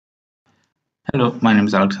Hello, my name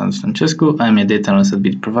is Alexander Stancescu. I'm a data analyst at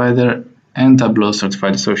btProvider and Tableau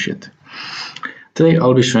certified associate. Today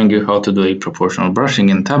I'll be showing you how to do a proportional brushing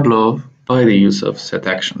in Tableau by the use of set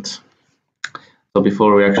actions. So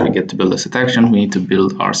before we actually get to build a set action, we need to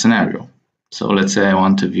build our scenario. So let's say I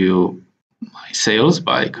want to view my sales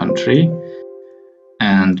by country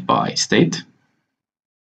and by state.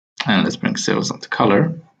 And let's bring sales onto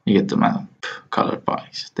color. You get the map color by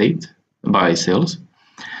state, by sales.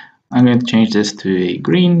 I'm going to change this to a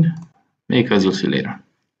green because you'll see later.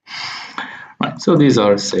 Right, so these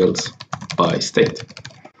are sales by state.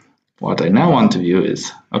 What I now want to view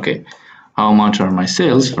is, okay, how much are my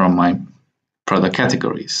sales from my product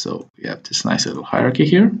categories? So we have this nice little hierarchy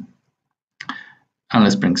here. And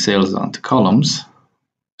let's bring sales onto columns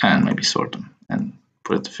and maybe sort them and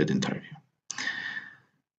put it to fit entire view.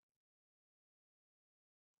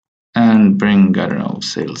 And bring, I don't know,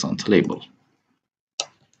 sales onto label.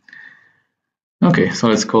 Okay, so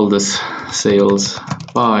let's call this sales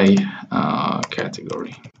by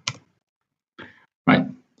category. Right,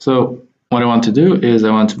 so what I want to do is I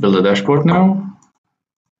want to build a dashboard now.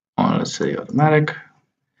 Or let's say automatic.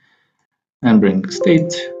 And bring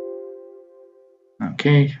state.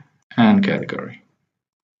 Okay, and category.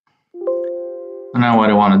 And now what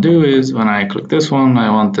I want to do is when I click this one, I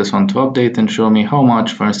want this one to update and show me how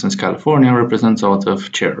much, for instance, California represents out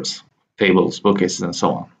of chairs, tables, bookcases, and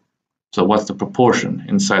so on. So what's the proportion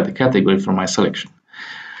inside the category for my selection?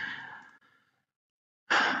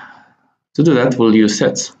 To do that, we'll use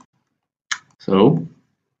sets. So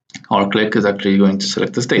our click is actually going to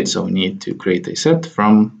select the state. So we need to create a set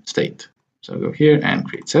from state. So go here and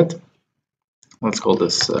create set. Let's call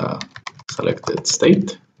this selected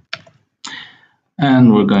state.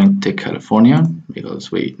 And we're going to take California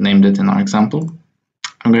because we named it in our example.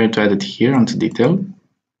 I'm going to add it here onto detail.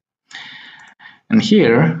 And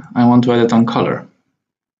here, I want to add it on color.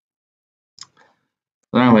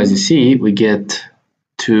 So now, as you see, we get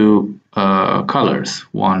two colors.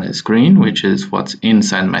 One is green, which is what's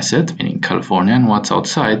inside my set, meaning California, and what's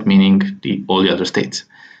outside, meaning all the other states.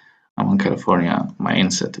 I want California, my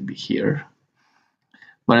inset, to be here.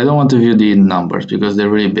 But I don't want to view the numbers because they're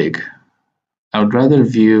really big. I would rather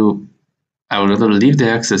leave the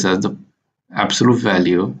axis as the absolute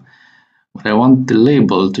value. But I want the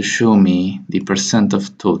label to show me the percent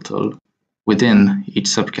of total within each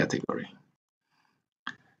subcategory.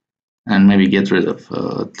 And maybe get rid of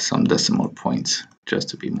some decimal points just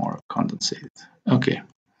to be more condensated. Okay,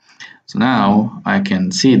 so now I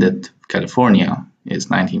can see that California is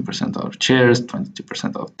 19% out of chairs,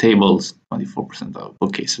 22% out of tables, 24% out of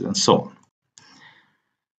bookcases, and so on.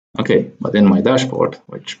 Okay, but in my dashboard,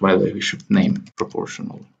 which by the way we should name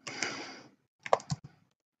proportional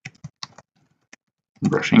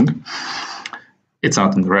brushing, it's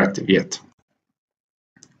not interactive yet.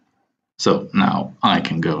 So now I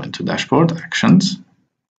can go into dashboard actions,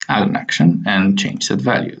 add an action, and change set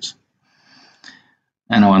values.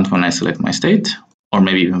 And I want, when I select my state, or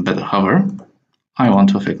maybe even better hover, I want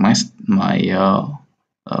to affect my set.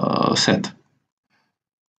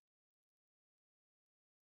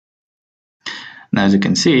 Now as you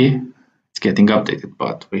can see, it's getting updated,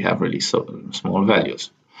 but we have really small values.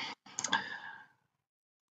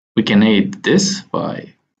 We can aid this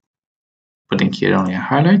by putting here only a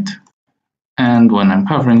highlight, and when I'm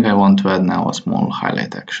hovering, I want to add now a small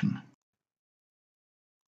highlight action.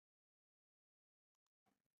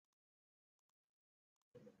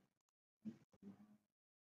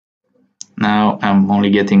 Now I'm only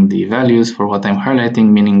getting the values for what I'm highlighting,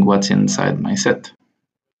 meaning what's inside my set.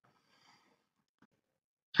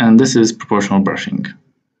 And this is proportional brushing,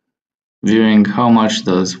 viewing how much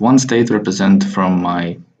does one state represent from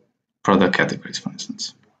my product categories, for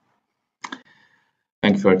instance.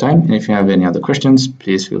 Thank you for your time, and if you have any other questions,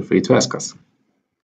 please feel free to ask us.